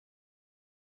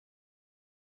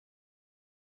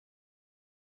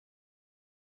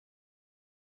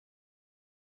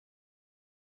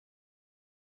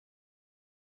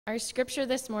Our scripture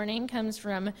this morning comes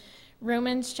from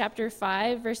Romans chapter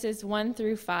 5, verses 1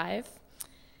 through 5. It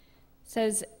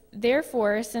says,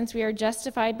 "Therefore, since we are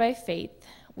justified by faith,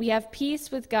 we have peace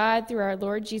with God through our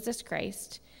Lord Jesus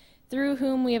Christ, through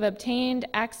whom we have obtained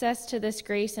access to this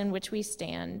grace in which we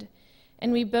stand,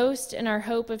 and we boast in our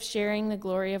hope of sharing the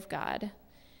glory of God.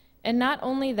 And not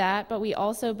only that, but we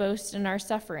also boast in our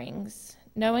sufferings,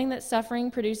 knowing that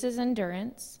suffering produces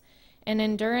endurance, and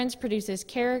endurance produces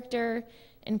character,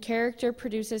 and character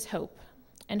produces hope.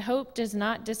 And hope does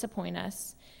not disappoint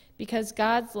us, because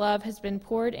God's love has been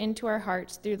poured into our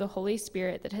hearts through the Holy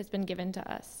Spirit that has been given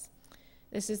to us."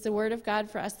 This is the word of God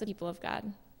for us, the people of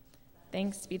God.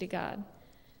 Thanks be to God.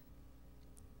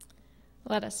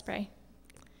 Let us pray.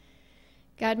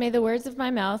 God, may the words of my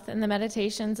mouth and the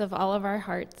meditations of all of our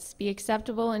hearts be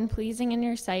acceptable and pleasing in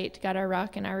your sight, God, our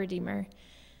rock and our Redeemer.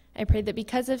 I pray that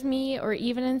because of me, or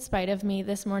even in spite of me,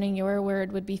 this morning your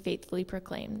word would be faithfully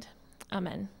proclaimed.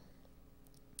 Amen.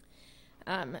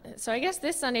 So I guess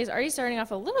this Sunday is already starting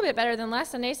off a little bit better than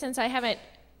last Sunday, since I haven't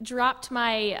dropped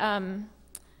my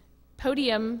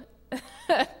podium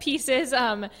pieces.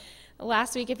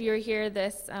 Last week, if you were here,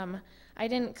 I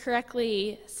didn't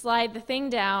correctly slide the thing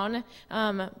down,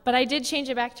 but I did change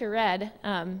it back to red,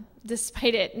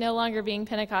 despite it no longer being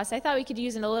Pentecost. I thought we could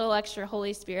use a little extra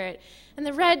Holy Spirit, and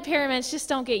the red paraments just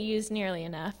don't get used nearly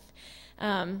enough.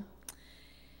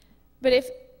 But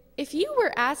if you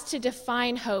were asked to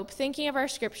define hope, thinking of our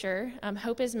scripture,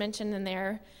 hope is mentioned in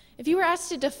there. If you were asked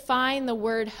to define the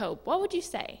word hope, what would you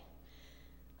say?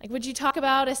 Like, would you talk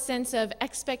about a sense of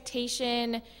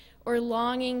expectation or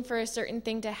longing for a certain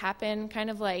thing to happen? Kind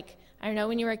of like, I don't know,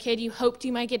 when you were a kid, you hoped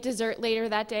you might get dessert later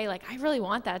that day. Like, I really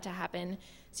want that to happen.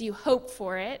 So you hope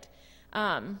for it.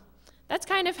 That's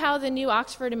kind of how the New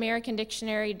Oxford American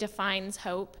Dictionary defines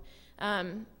hope.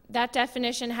 That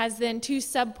definition has then two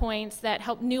subpoints that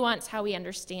help nuance how we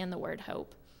understand the word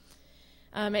hope.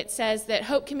 It says that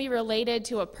hope can be related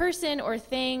to a person or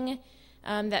thing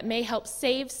that may help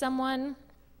save someone.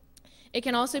 It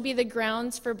can also be the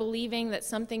grounds for believing that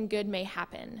something good may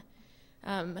happen.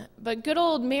 But good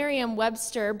old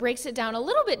Merriam-Webster breaks it down a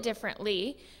little bit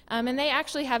differently, and they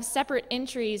actually have separate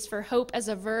entries for hope as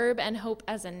a verb and hope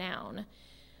as a noun.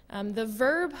 The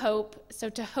verb hope, so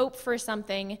to hope for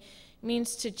something,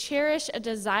 means to cherish a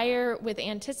desire with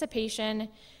anticipation,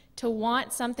 to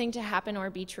want something to happen or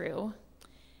be true.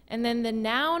 And then the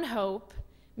noun hope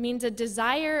means a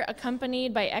desire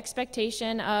accompanied by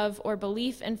expectation of or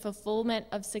belief in fulfillment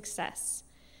of success.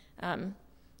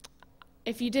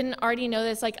 If you didn't already know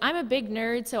this, like, I'm a big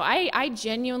nerd, so I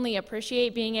genuinely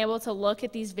appreciate being able to look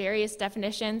at these various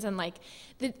definitions and like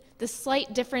the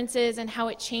slight differences and how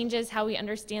it changes how we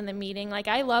understand the meaning. Like,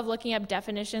 I love looking up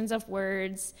definitions of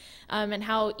words and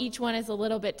how each one is a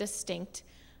little bit distinct.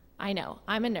 I know,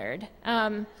 I'm a nerd.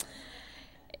 And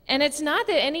it's not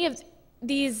that any of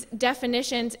these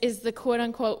definitions is the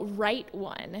quote-unquote right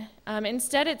one.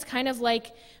 Instead, it's kind of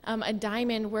like a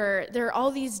diamond where there are all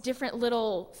these different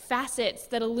little facets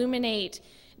that illuminate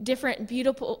different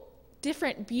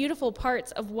beautiful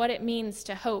parts of what it means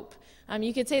to hope.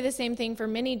 You could say the same thing for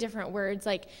many different words.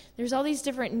 Like, there's all these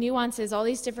different nuances, all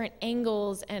these different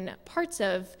angles and parts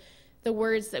of the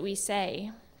words that we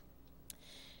say.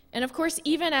 And of course,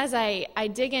 even as I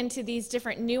dig into these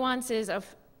different nuances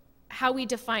of how we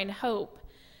define hope,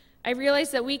 I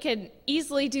realize that we could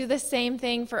easily do the same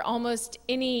thing for almost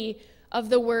any of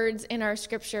the words in our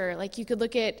scripture. Like, you could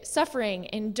look at suffering,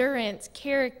 endurance,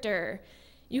 character.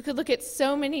 You could look at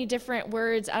so many different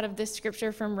words out of this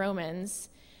scripture from Romans.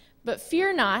 But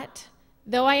fear not,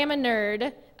 though I am a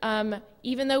nerd,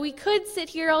 even though we could sit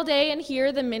here all day and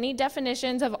hear the many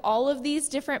definitions of all of these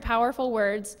different powerful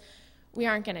words, we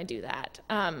aren't going to do that.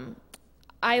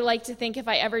 I like to think if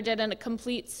I ever did a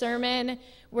complete sermon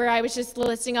where I was just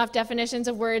listing off definitions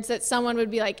of words, that someone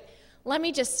would be like, let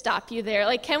me just stop you there.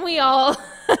 Like, can we all,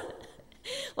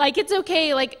 like, it's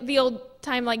okay, like the old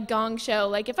time, like, gong show.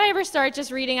 Like, if I ever start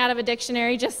just reading out of a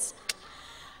dictionary, just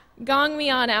gong me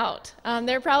on out.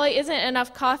 There probably isn't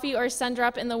enough coffee or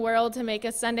Sundrop in the world to make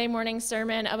a Sunday morning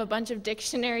sermon of a bunch of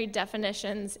dictionary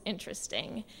definitions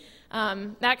interesting.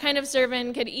 That kind of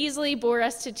sermon could easily bore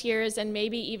us to tears and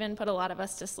maybe even put a lot of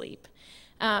us to sleep.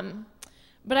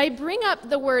 But I bring up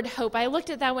the word hope. I looked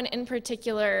at that one in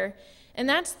particular, and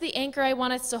that's the anchor I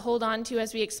want us to hold on to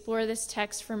as we explore this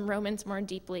text from Romans more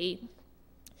deeply.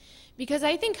 Because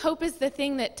I think hope is the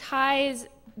thing that ties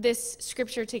this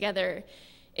scripture together.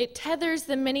 It tethers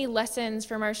the many lessons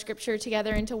from our scripture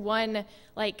together into one,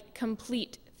 like,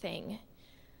 complete thing.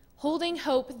 Holding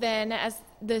hope, then, as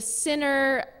the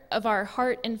center of our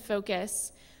heart and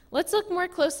focus, let's look more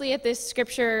closely at this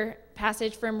scripture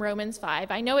passage from Romans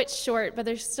 5. I know it's short, but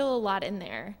there's still a lot in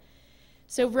there.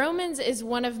 So Romans is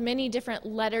one of many different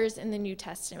letters in the New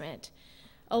Testament.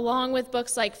 Along with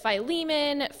books like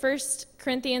Philemon, 1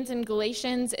 Corinthians, and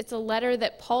Galatians, it's a letter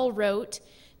that Paul wrote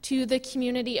to the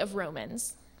community of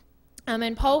Romans.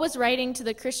 And Paul was writing to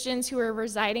the Christians who were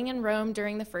residing in Rome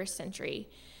during the first century.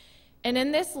 And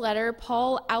in this letter,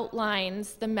 Paul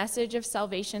outlines the message of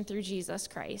salvation through Jesus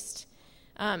Christ.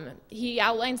 He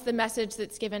outlines the message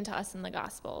that's given to us in the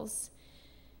Gospels.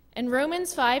 And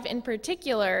Romans 5 in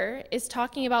particular is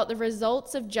talking about the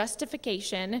results of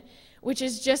justification, which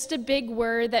is just a big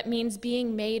word that means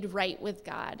being made right with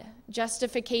God.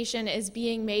 Justification is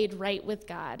being made right with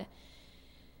God.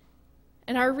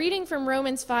 And our reading from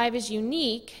Romans 5 is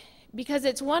unique because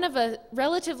it's one of a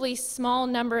relatively small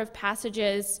number of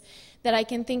passages that I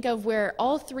can think of where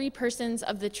all three persons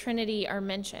of the Trinity are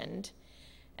mentioned.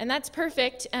 And that's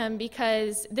perfect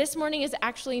because this morning is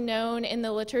actually known in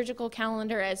the liturgical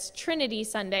calendar as Trinity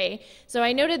Sunday. So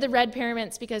I noted the red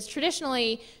paraments because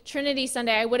traditionally, Trinity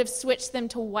Sunday, I would have switched them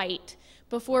to white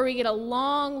before we get a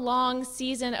long, long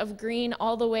season of green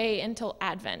all the way until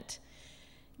Advent.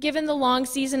 Given the long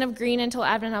season of green until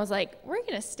Advent, I was like, we're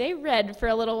going to stay red for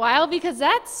a little while because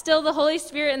that's still the Holy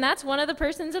Spirit and that's one of the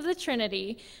persons of the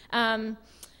Trinity.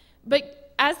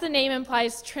 But as the name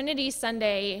implies, Trinity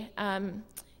Sunday,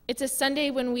 it's a Sunday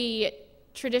when we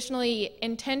traditionally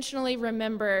intentionally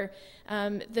remember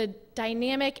the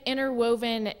dynamic,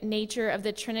 interwoven nature of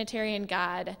the Trinitarian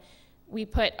God we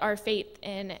put our faith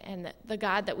in and the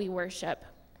God that we worship.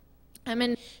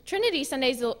 And Trinity Sunday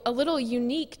is a little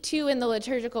unique, too, in the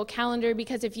liturgical calendar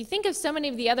because if you think of so many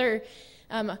of the other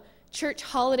church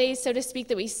holidays, so to speak,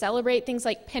 that we celebrate, things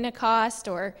like Pentecost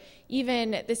or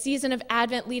even the season of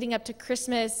Advent leading up to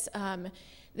Christmas,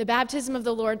 the baptism of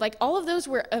the Lord, like all of those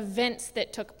were events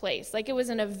that took place. Like it was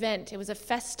an event, it was a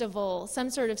festival, some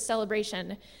sort of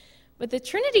celebration. But the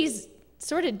Trinity's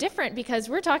sort of different because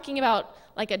we're talking about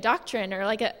like a doctrine or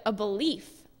like a belief.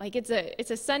 Like it's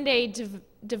a Sunday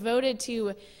devoted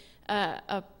to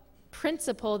a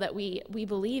principle that we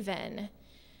believe in.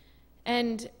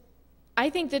 And I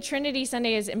think the Trinity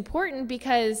Sunday is important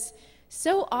because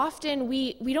so often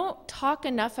we don't talk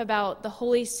enough about the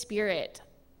Holy Spirit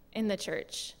in the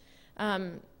church.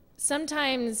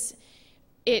 Sometimes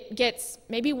it gets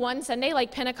maybe one Sunday,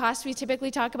 like Pentecost, we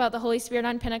typically talk about the Holy Spirit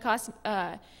on Pentecost,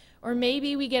 or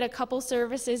maybe we get a couple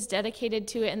services dedicated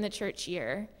to it in the church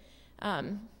year.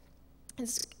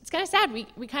 It's kind of sad.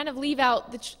 We kind of leave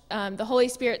out the Holy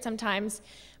Spirit sometimes.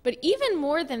 But even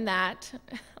more than that,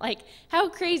 like how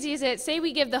crazy is it? Say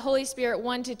we give the Holy Spirit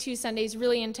 1 to 2 Sundays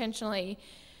really intentionally,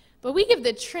 but we give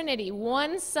the Trinity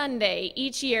one Sunday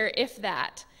each year, if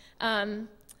that. And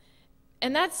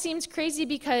that seems crazy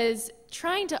because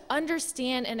trying to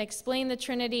understand and explain the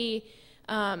Trinity,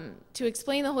 to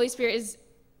explain the Holy Spirit is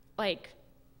like,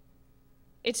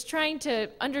 it's trying to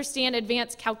understand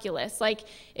advanced calculus. Like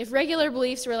if regular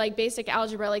beliefs were like basic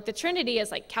algebra, like the Trinity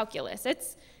is like calculus.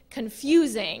 It's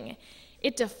confusing.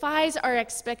 It defies our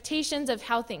expectations of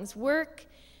how things work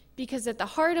because at the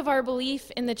heart of our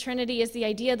belief in the Trinity is the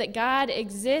idea that God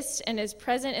exists and is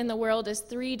present in the world as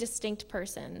 3 distinct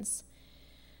persons.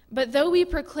 But though we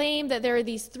proclaim that there are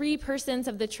these 3 persons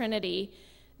of the Trinity,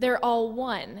 they're all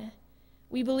one.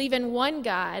 We believe in one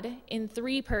God in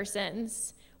 3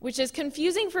 persons, which is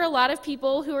confusing for a lot of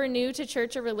people who are new to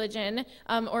church or religion,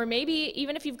 or maybe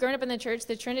even if you've grown up in the church,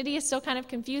 the Trinity is still kind of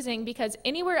confusing because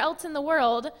anywhere else in the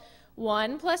world,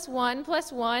 1 + 1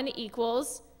 + 1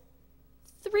 equals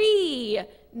 3,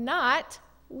 not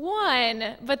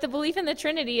 1. But the belief in the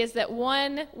Trinity is that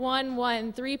 1, 1,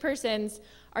 1, 3 persons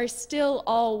are still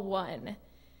all one.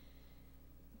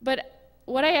 But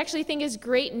what I actually think is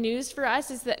great news for us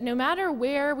is that no matter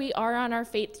where we are on our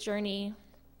faith journey,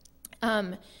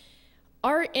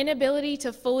 our inability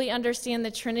to fully understand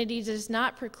the Trinity does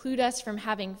not preclude us from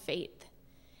having faith.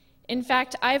 In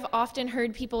fact, I've often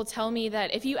heard people tell me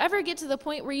that if you ever get to the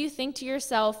point where you think to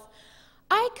yourself,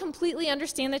 I completely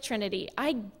understand the Trinity,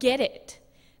 I get it,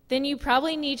 then you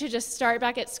probably need to just start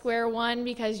back at square one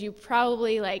because you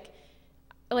probably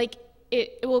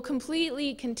it will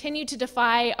completely continue to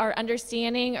defy our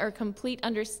understanding or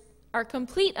our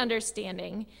complete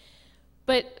understanding.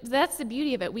 But that's the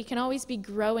beauty of it. We can always be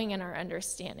growing in our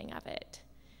understanding of it.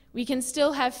 We can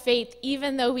still have faith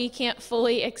even though we can't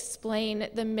fully explain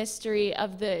the mystery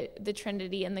of the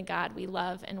Trinity and the God we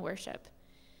love and worship.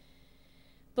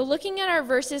 But looking at our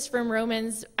verses from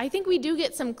Romans, I think we do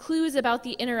get some clues about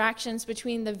the interactions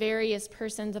between the various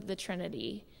persons of the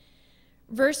Trinity.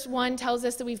 Verse 1 tells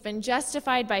us that we've been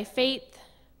justified by faith.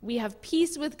 We have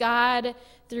peace with God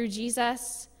through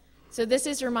Jesus. So this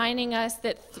is reminding us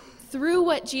that through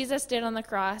what Jesus did on the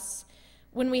cross,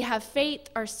 when we have faith,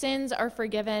 our sins are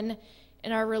forgiven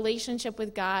and our relationship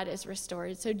with God is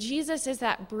restored. So Jesus is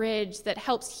that bridge that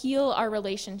helps heal our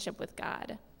relationship with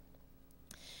God.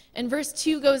 And verse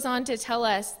 2 goes on to tell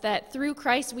us that through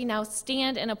Christ we now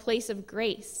stand in a place of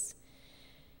grace.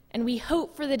 And we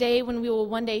hope for the day when we will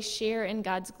one day share in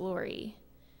God's glory.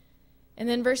 And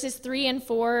then verses 3 and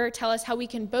 4 tell us how we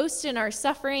can boast in our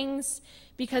sufferings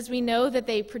because we know that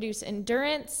they produce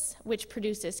endurance, which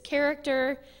produces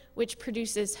character, which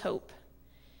produces hope.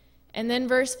 And then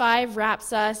verse 5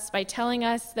 wraps us by telling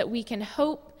us that we can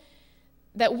hope,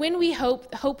 that when we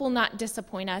hope, hope will not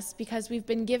disappoint us because we've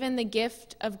been given the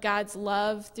gift of God's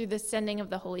love through the sending of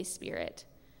the Holy Spirit.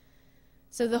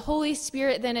 So the Holy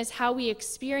Spirit then is how we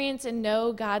experience and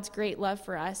know God's great love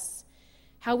for us,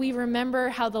 how we remember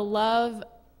how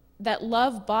that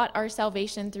love bought our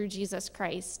salvation through Jesus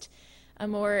Christ.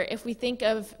 Or if we think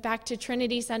of back to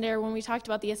Trinity Sunday or when we talked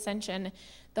about the ascension,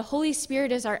 the Holy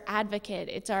Spirit is our advocate.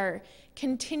 It's our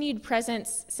continued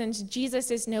presence since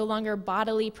Jesus is no longer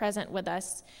bodily present with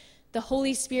us. The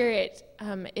Holy Spirit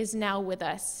is now with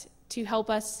us to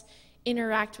help us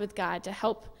interact with God, to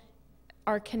help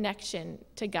our connection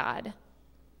to God.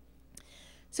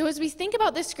 So as we think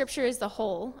about this scripture as the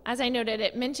whole, as I noted,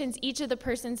 it mentions each of the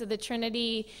persons of the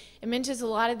Trinity. It mentions a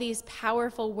lot of these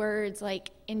powerful words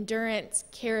like endurance,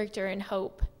 character, and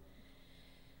hope.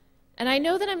 And I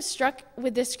know that I'm struck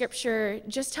with this scripture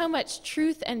just how much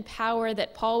truth and power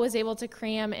that Paul was able to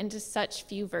cram into such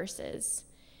few verses.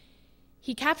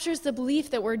 He captures the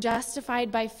belief that we're justified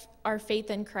by our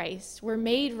faith in Christ. We're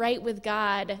made right with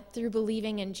God through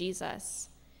believing in Jesus.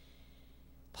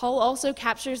 Paul also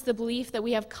captures the belief that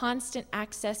we have constant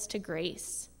access to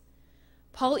grace.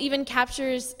 Paul even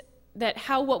captures that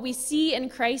how what we see in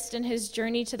Christ and his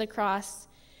journey to the cross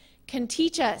can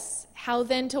teach us how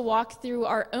then to walk through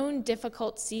our own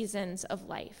difficult seasons of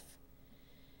life.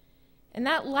 And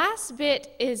that last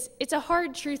bit it's a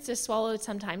hard truth to swallow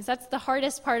sometimes. That's the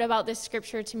hardest part about this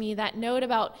scripture to me, that note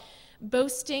about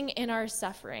boasting in our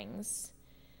sufferings.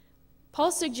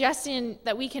 Paul's suggestion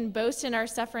that we can boast in our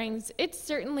sufferings, it's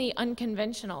certainly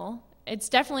unconventional. It's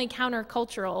definitely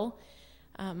countercultural.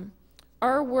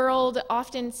 Our world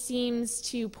often seems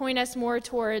to point us more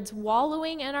towards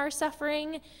wallowing in our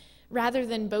suffering rather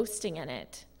than boasting in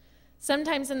it.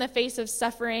 Sometimes in the face of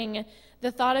suffering,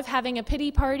 the thought of having a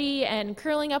pity party and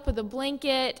curling up with a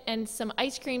blanket and some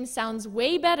ice cream sounds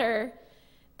way better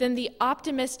than the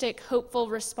optimistic, hopeful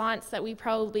response that we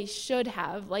probably should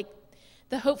have, like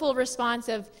the hopeful response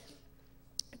of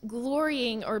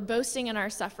glorying or boasting in our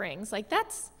sufferings. Like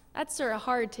that's sort of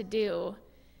hard to do.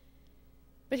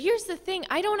 But here's the thing,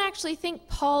 I don't actually think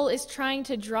Paul is trying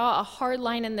to draw a hard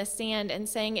line in the sand and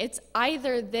saying it's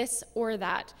either this or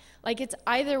that. Like it's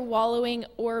either wallowing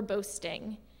or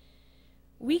boasting.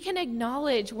 We can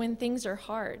acknowledge when things are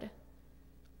hard.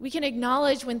 We can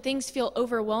acknowledge when things feel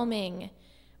overwhelming,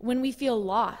 when we feel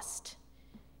lost.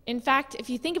 In fact, if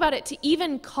you think about it, to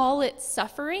even call it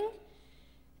suffering,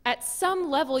 at some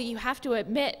level you have to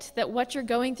admit that what you're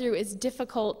going through is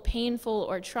difficult, painful,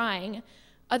 or trying.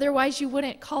 Otherwise, you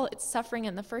wouldn't call it suffering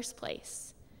in the first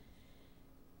place.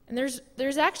 And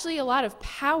there's actually a lot of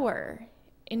power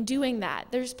in doing that.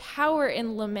 There's power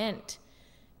in lament,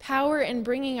 power in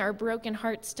bringing our broken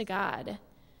hearts to God.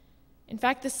 In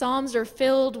fact, the Psalms are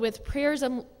filled with prayers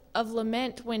of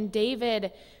lament when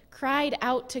David cried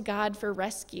out to God for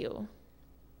rescue.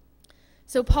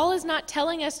 So Paul is not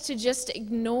telling us to just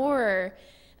ignore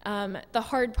the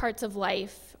hard parts of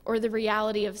life or the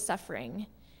reality of suffering.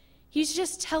 He's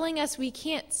just telling us we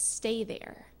can't stay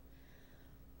there.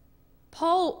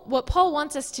 What Paul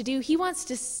wants us to do, he wants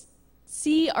to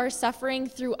see our suffering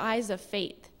through eyes of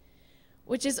faith,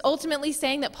 which is ultimately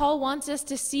saying that Paul wants us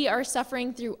to see our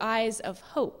suffering through eyes of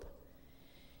hope.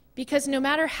 Because no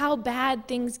matter how bad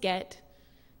things get,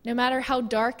 no matter how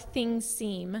dark things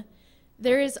seem,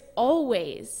 there is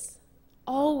always,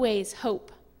 always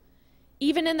hope.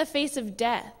 Even in the face of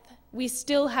death, we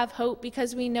still have hope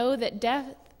because we know that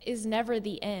death is never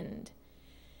the end.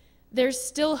 There's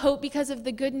still hope because of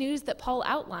the good news that Paul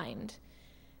outlined,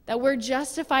 that we're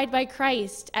justified by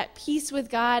Christ, at peace with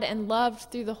God, and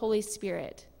loved through the Holy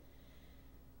Spirit.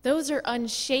 Those are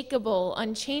unshakable,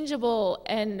 unchangeable,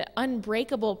 and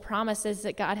unbreakable promises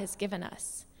that God has given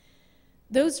us.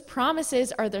 Those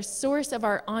promises are the source of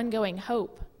our ongoing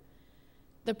hope.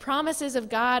 The promises of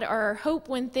God are our hope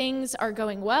when things are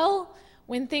going well,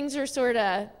 when things are sort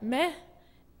of meh,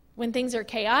 when things are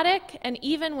chaotic, and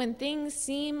even when things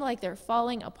seem like they're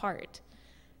falling apart.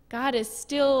 God is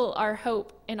still our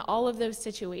hope in all of those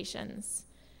situations.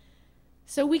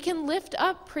 So we can lift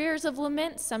up prayers of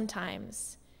lament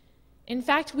sometimes. In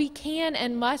fact, we can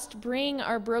and must bring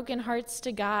our broken hearts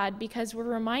to God because we're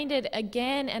reminded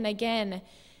again and again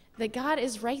that God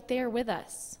is right there with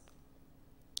us.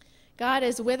 God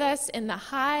is with us in the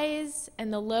highs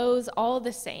and the lows all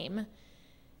the same.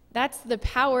 That's the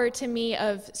power to me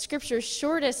of Scripture's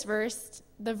shortest verse,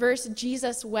 the verse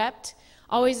Jesus wept,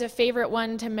 always a favorite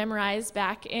one to memorize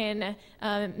back in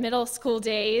middle school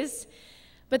days.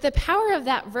 But the power of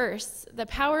that verse, the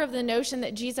power of the notion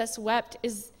that Jesus wept,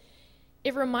 is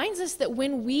it reminds us that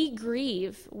when we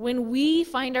grieve, when we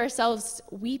find ourselves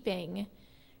weeping,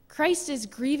 Christ is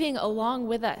grieving along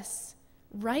with us,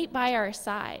 right by our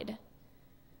side.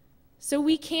 So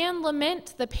we can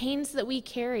lament the pains that we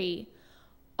carry,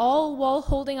 all while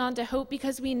holding on to hope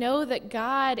because we know that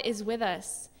God is with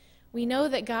us. We know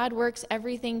that God works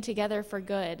everything together for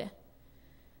good.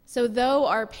 So though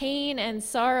our pain and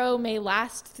sorrow may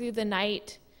last through the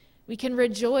night, we can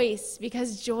rejoice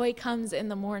because joy comes in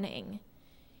the morning.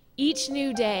 Each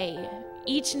new day,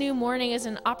 each new morning is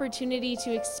an opportunity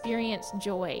to experience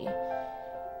joy.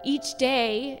 Each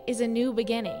day is a new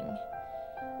beginning.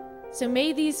 So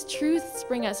may these truths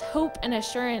bring us hope and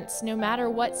assurance no matter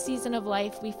what season of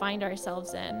life we find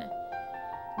ourselves in.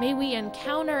 May we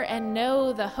encounter and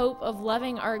know the hope of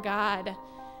loving our God,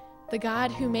 the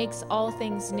God who makes all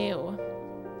things new.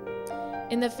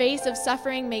 In the face of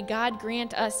suffering, may God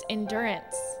grant us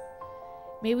endurance.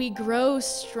 May we grow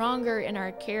stronger in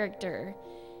our character.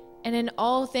 And in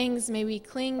all things, may we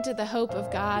cling to the hope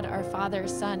of God, our Father,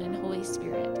 Son, and Holy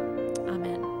Spirit.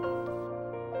 Amen.